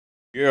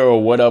Yo,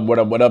 what up, what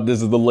up, what up?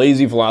 This is the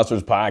Lazy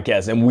Philosophers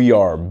Podcast, and we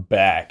are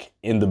back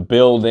in the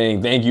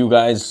building. Thank you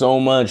guys so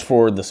much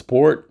for the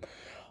support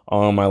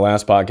on my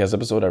last podcast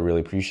episode. I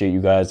really appreciate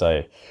you guys.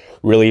 I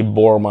really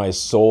bore my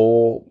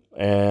soul,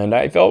 and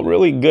I felt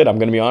really good. I'm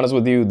going to be honest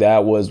with you.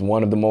 That was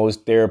one of the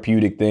most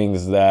therapeutic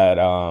things that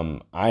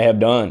I have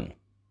done.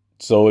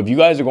 So if you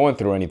guys are going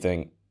through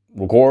anything,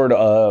 record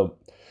a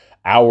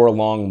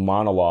hour-long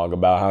monologue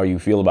about how you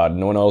feel about it.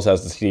 No one else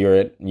has to hear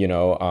it.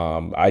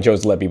 I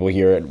chose to let people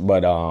hear it,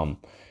 but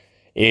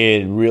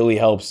it really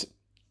helps.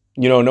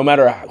 No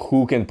matter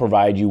who can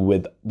provide you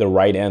with the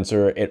right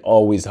answer, it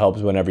always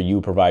helps whenever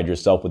you provide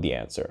yourself with the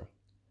answer.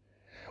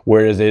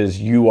 Whereas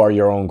you are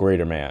your own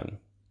greater man,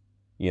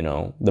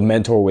 the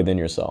mentor within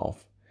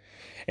yourself.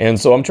 And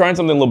so I'm trying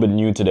something a little bit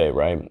new today,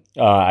 right?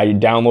 I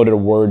downloaded a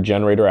word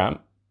generator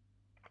app,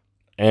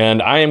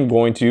 and I am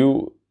going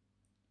to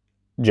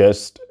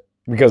just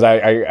because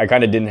I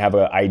kind of didn't have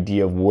an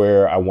idea of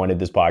where I wanted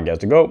this podcast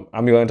to go.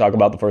 I'm going to talk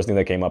about the first thing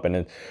that came up. And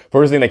the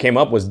first thing that came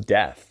up was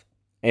death.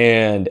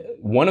 And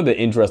one of the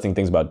interesting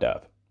things about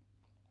death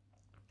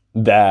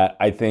that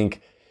I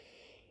think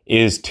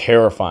is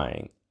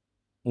terrifying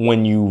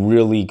when you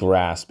really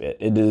grasp it,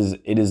 it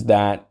is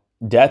that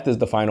death is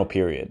the final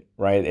period,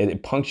 right?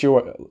 It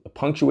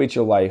punctuates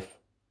your life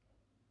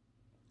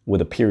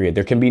with a period.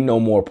 There can be no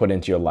more put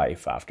into your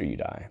life after you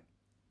die.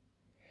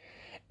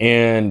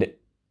 And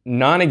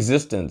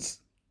non-existence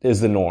is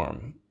the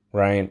norm,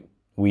 right?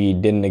 We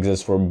didn't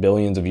exist for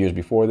billions of years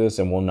before this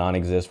and will not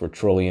exist for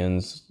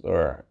trillions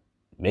or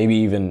maybe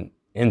even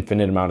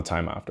infinite amount of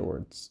time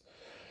afterwards.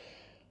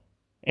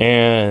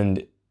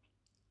 And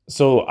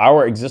so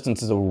our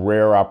existence is a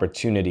rare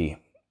opportunity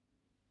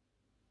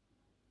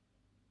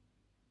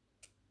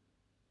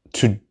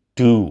to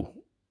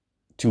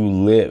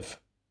live,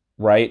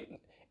 right?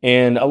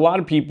 And a lot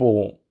of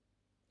people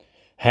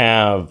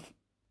have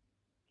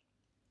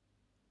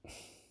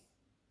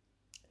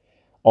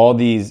all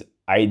these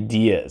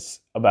ideas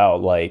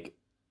about like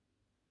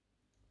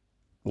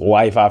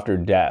life after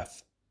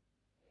death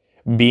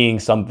being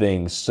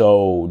something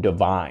so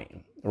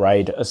divine,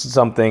 right?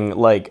 Something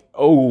like,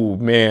 oh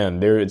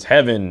man, it's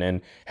heaven and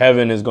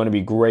heaven is going to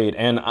be great.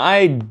 And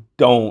I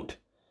don't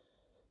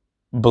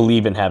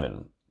believe in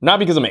heaven. Not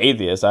because I'm an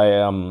atheist. I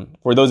am,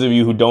 for those of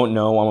you who don't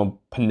know, I'm a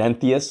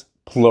panentheist,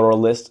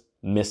 pluralist,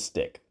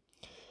 mystic,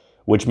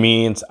 which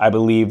means I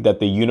believe that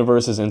the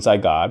universe is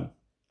inside God,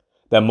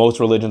 that most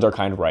religions are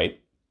kind of right,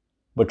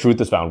 but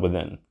truth is found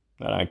within.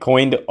 And I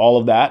coined all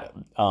of that,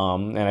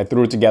 and I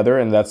threw it together,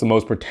 and that's the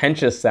most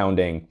pretentious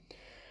sounding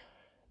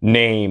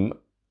name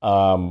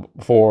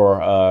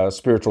for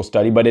spiritual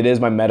study, but it is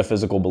my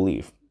metaphysical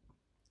belief.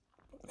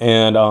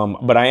 And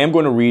but I am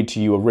going to read to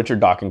you a Richard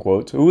Dawkins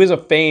quote, who is a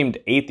famed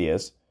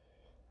atheist.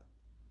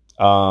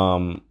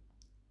 All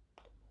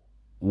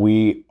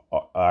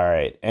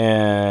right,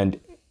 and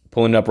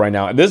pulling it up right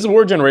now. This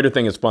word generator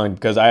thing is fun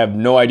because I have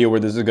no idea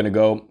where this is going to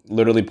go.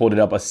 Literally pulled it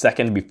up a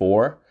second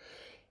before.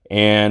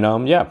 And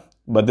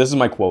but this is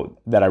my quote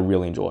that I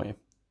really enjoy.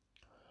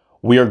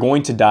 We are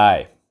going to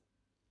die,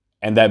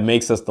 and that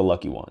makes us the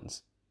lucky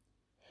ones.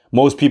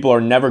 Most people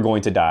are never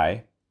going to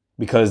die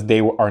because they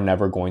are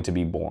never going to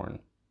be born.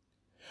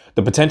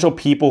 The potential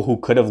people who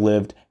could have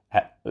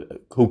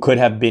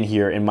been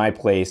here in my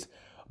place,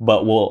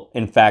 but will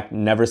in fact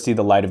never see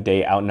the light of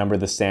day outnumber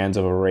the sands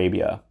of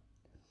Arabia.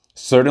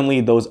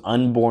 Certainly those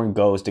unborn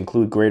ghosts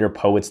include greater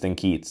poets than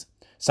Keats,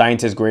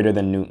 scientists greater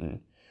than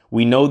Newton.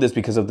 We know this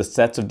because of the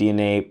sets of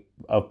DNA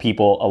of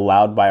people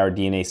allowed by our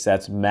DNA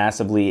sets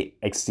massively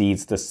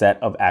exceeds the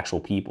set of actual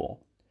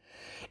people.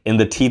 In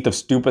the teeth of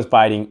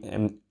stupefying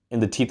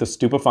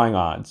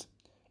odds,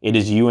 it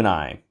is you and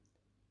I,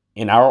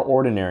 in our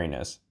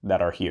ordinariness,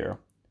 that are here.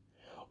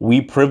 We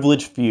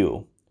privileged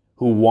few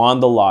who won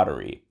the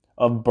lottery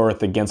of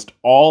birth against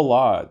all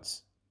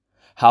odds.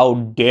 How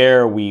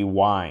dare we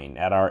whine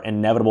at our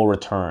inevitable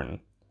return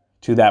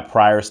to that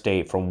prior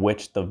state from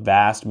which the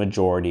vast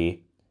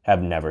majority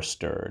have never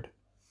stirred.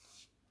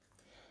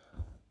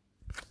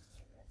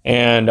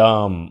 And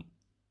I'm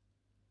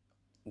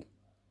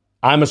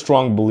a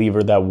strong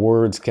believer that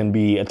words can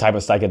be a type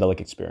of psychedelic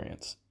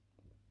experience.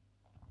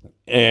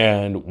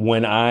 And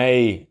when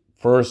I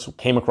first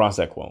came across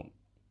that quote,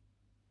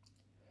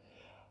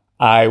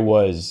 I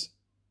was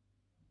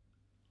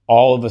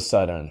all of a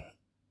sudden,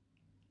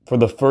 for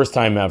the first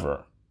time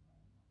ever,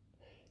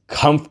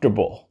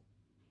 comfortable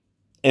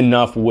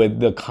enough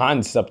with the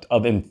concept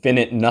of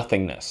infinite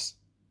nothingness.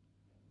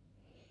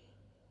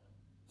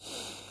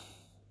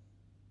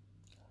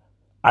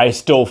 I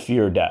still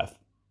fear death.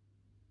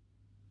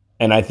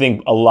 And I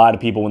think a lot of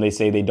people, when they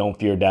say they don't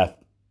fear death,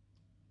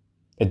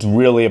 it's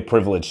really a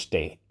privileged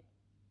state.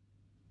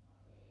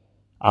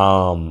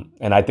 And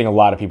I think a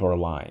lot of people are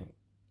lying.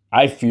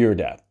 I fear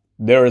death.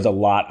 There is a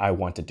lot I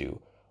want to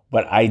do,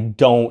 but I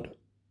don't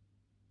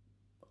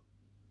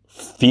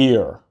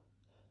fear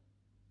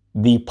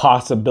the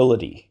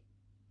possibility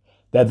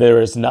that there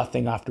is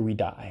nothing after we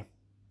die.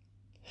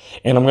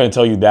 And I'm going to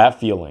tell you that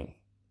feeling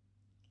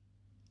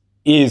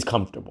is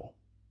comfortable.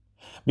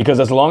 Because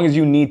as long as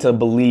you need to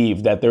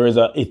believe that there is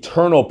an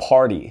eternal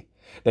party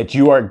that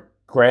you are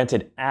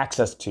granted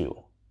access to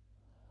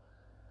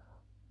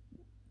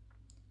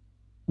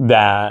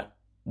that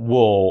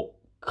will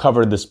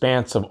cover the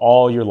span of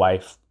all your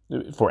life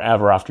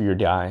forever after you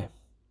die,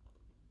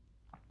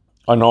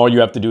 and all you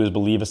have to do is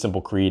believe a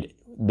simple creed,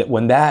 that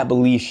when that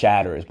belief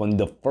shatters, when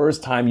the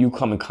first time you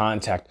come in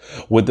contact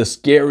with the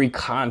scary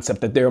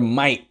concept that there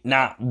might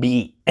not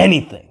be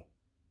anything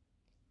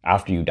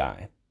after you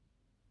die,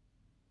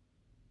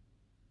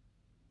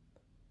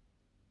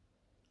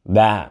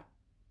 that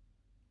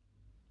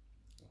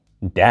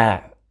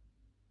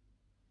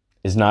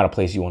is not a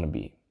place you want to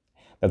be.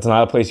 That's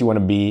not a place you want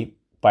to be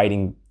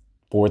fighting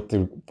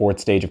fourth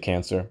stage of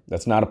cancer.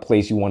 That's not a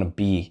place you want to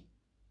be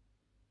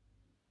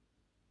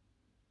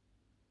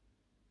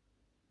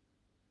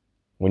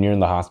when you're in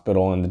the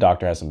hospital and the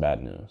doctor has some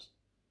bad news.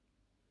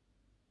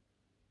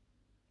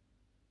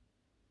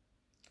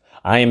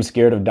 I am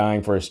scared of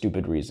dying for a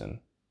stupid reason.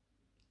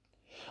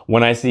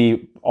 When I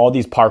see all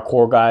these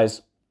parkour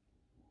guys,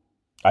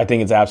 I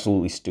think it's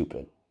absolutely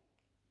stupid.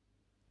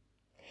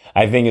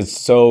 I think it's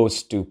so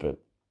stupid.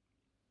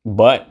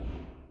 But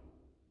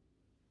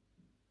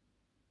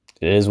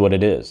it is what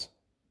it is.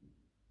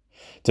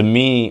 To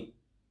me,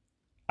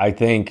 I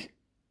think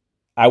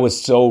I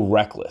was so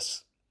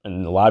reckless,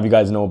 and a lot of you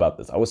guys know about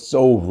this. I was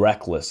so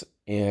reckless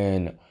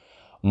in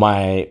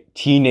my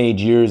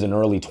teenage years and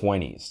early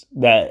 20s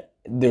that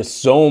there's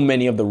so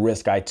many of the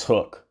risk I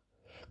took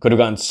could have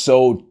gone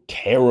so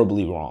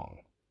terribly wrong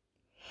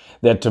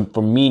that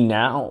for me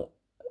now,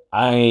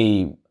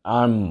 I'm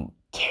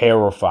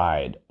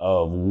terrified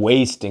of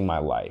wasting my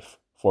life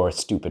for a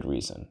stupid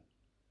reason.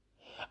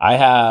 I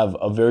have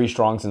a very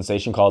strong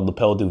sensation called the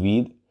Pelle du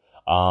Vide,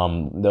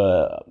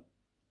 the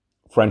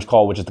French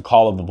call, which is the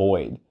call of the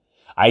void.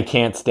 I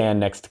can't stand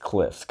next to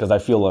cliffs because I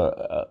feel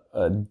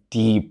a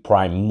deep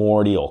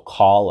primordial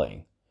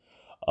calling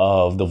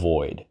of the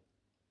void.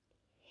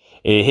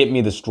 It hit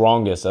me the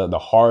strongest, the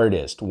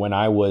hardest when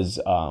I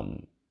was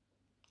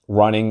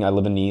running. I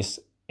live in Nice,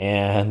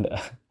 and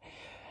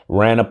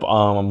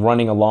I'm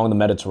running along the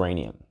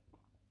Mediterranean.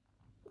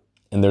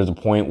 And there's a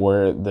point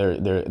where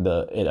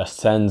it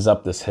ascends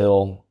up this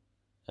hill,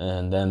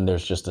 and then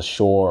there's just a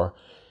shore,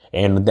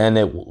 and then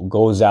it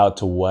goes out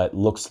to what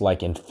looks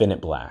like infinite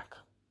black.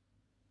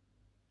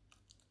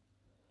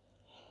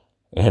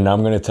 And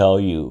I'm going to tell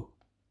you,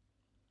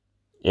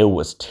 it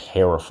was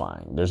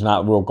terrifying. There's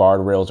not real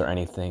guardrails or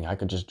anything. I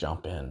could just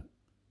jump in.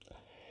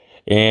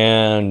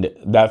 And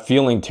that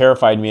feeling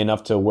terrified me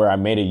enough to where I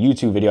made a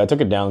YouTube video. I took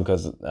it down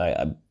because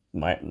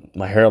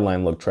my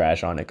hairline looked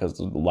trash on it because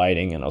of the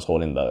lighting, and I was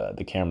holding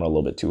the camera a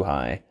little bit too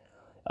high.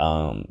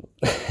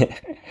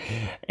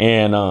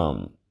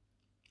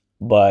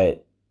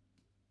 But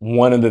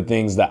one of the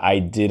things that I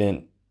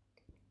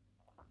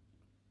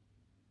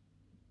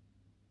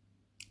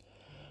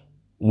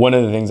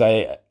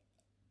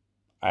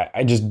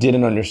just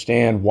didn't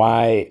understand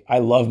why I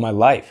love my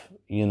life.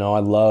 You know, I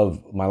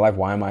love my life.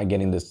 Why am I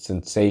getting this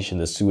sensation,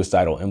 this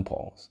suicidal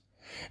impulse?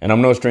 And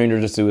I'm no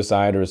stranger to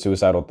suicide or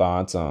suicidal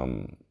thoughts.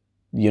 I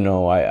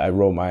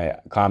wrote my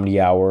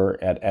comedy hour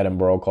at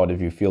Edinburgh called "If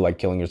You Feel Like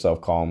Killing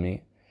Yourself, Call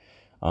Me."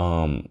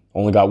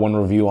 Only got one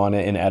review on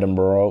it in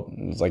Edinburgh.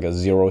 It was like a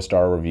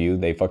 0-star review.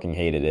 They fucking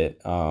hated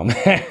it.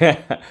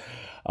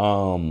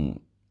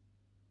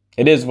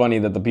 It is funny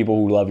that the people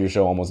who love your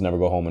show almost never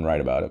go home and write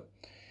about it.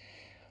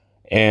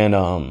 And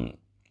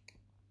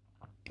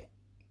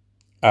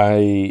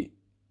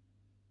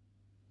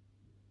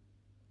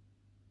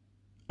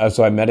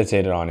so I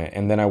meditated on it,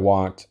 and then I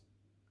walked.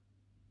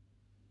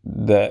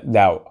 That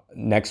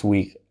next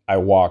week, I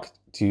walked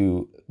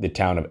to the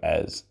town of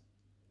Ez,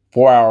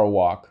 4-hour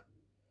walk,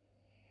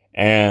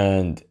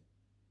 and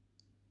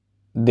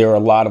there are a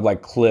lot of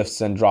like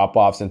cliffs and drop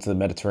offs into the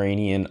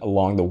Mediterranean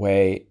along the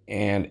way,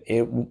 and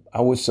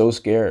I was so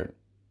scared.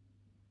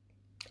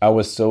 I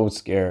was so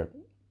scared,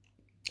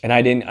 and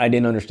I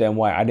didn't understand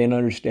why. I didn't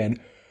understand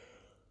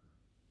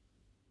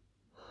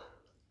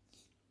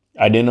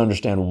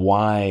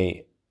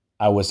why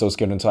I was so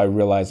scared until I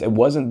realized it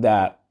wasn't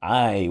that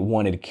I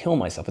wanted to kill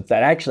myself. It's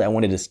that actually I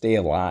wanted to stay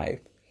alive.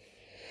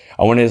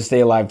 I wanted to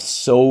stay alive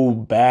so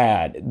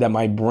bad that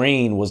my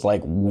brain was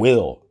like,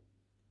 Will,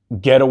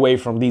 get away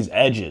from these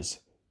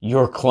edges.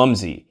 You're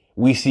clumsy.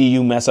 We see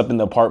you mess up in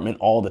the apartment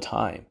all the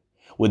time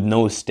with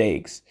no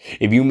stakes.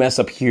 If you mess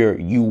up here,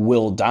 you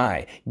will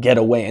die. Get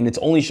away. And it's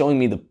only showing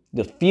me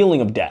the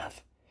feeling of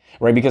death,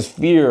 right? Because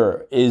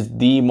fear is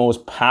the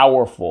most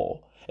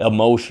powerful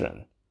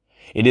emotion.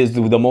 It is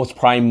the most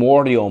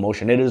primordial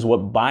emotion. It is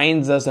what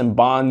binds us and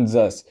bonds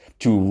us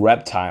to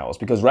reptiles,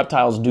 because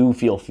reptiles do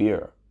feel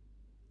fear.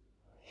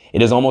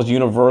 It is almost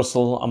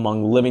universal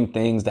among living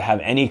things to have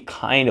any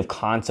kind of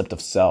concept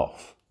of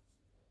self.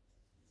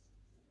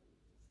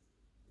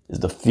 Is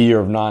the fear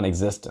of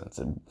non-existence.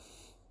 And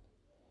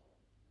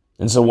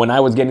so when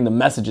I was getting the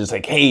messages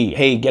like,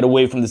 hey, get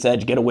away from this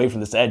edge,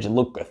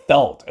 it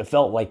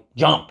felt like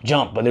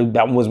jump, but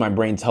that was my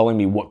brain telling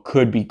me what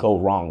could go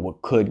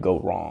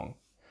wrong.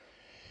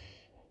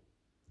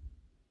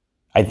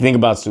 I think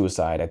about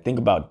suicide. I think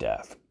about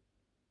death.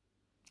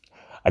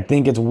 I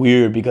think it's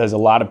weird because a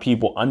lot of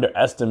people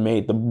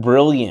underestimate the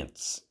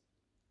brilliance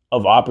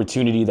of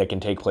opportunity that can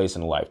take place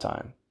in a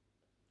lifetime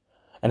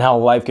and how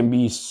life can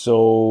be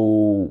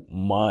so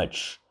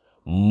much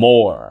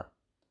more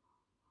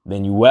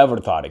than you ever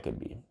thought it could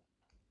be.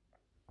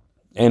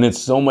 And it's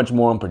so much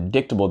more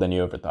unpredictable than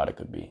you ever thought it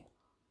could be.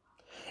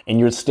 In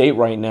your state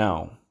right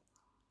now,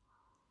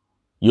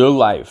 your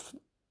life,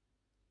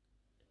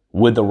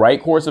 with the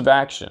right course of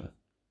action,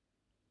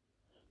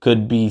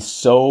 could be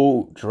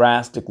so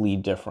drastically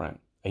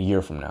different a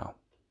year from now.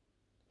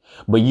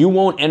 But you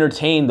won't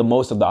entertain the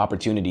most of the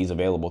opportunities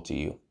available to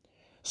you.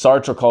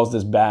 Sartre calls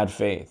this bad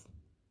faith,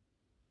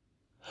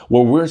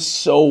 where we're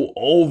so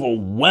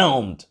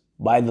overwhelmed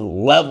by the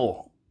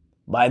level,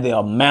 by the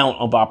amount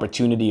of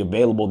opportunity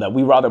available that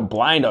we rather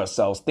blind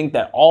ourselves, think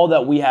that all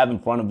that we have in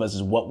front of us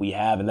is what we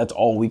have and that's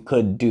all we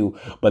could do,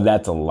 but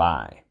that's a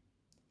lie.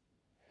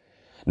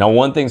 Now,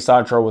 one thing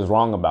Sartre was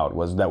wrong about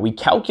was that we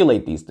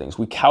calculate these things.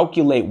 We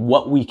calculate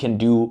what we can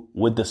do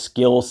with the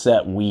skill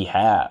set we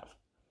have.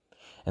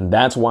 And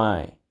that's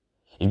why,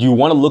 if you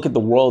want to look at the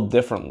world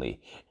differently,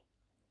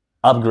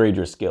 upgrade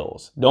your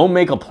skills. Don't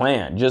make a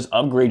plan. Just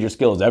upgrade your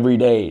skills every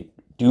day.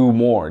 Do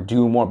more,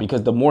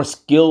 because the more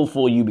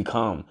skillful you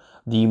become,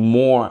 the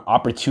more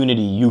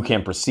opportunity you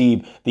can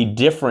perceive, the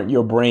different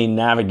your brain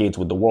navigates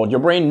with the world. Your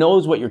brain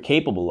knows what you're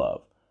capable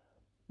of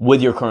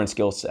with your current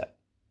skill set.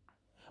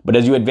 But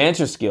as you advance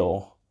your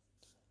skill,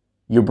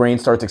 your brain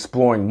starts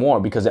exploring more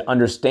because it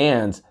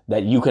understands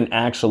that you can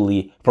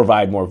actually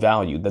provide more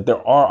value, that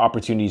there are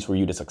opportunities for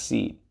you to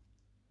succeed.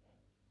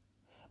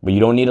 But you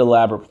don't need an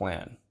elaborate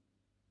plan.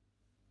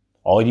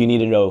 All you need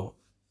to know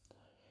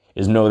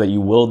is know that you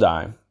will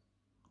die.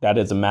 That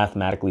is a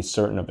mathematically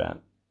certain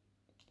event.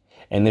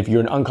 And if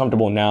you're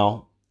uncomfortable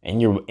now and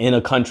you're in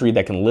a country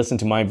that can listen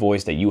to my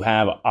voice, that you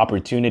have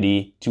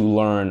opportunity to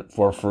learn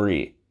for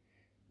free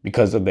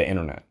because of the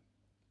internet.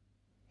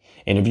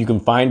 And if you can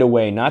find a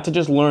way not to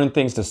just learn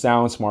things to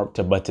sound smart,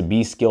 but to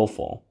be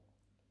skillful,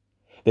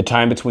 the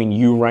time between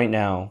you right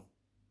now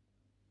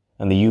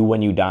and the you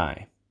when you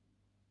die,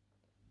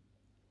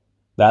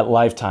 that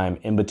lifetime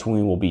in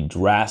between will be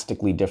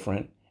drastically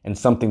different and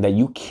something that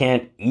you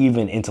can't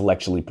even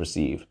intellectually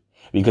perceive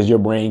because your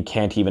brain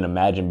can't even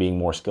imagine being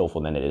more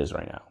skillful than it is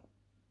right now.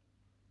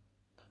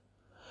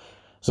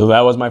 So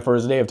that was my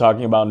first day of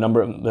talking about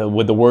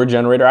with the word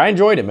generator. I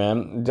enjoyed it,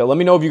 man. Let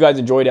me know if you guys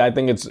enjoyed it. I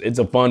think it's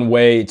a fun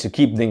way to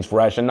keep things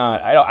fresh and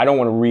I don't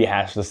want to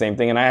rehash the same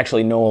thing. And I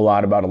actually know a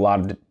lot about a lot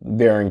of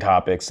varying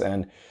topics.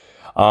 And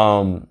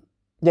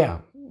yeah,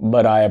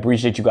 but I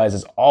appreciate you guys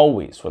as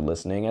always for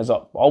listening. As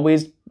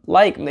always,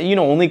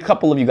 only a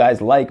couple of you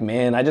guys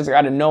man. I just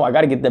got to know. I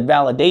got to get the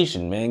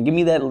validation, man. Give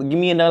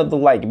me another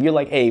like. If you're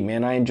like, hey,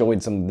 man, I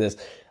enjoyed some of this,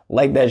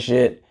 like that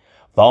shit.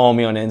 Follow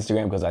me on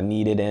Instagram because I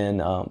need it.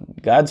 And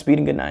Godspeed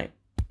and good night.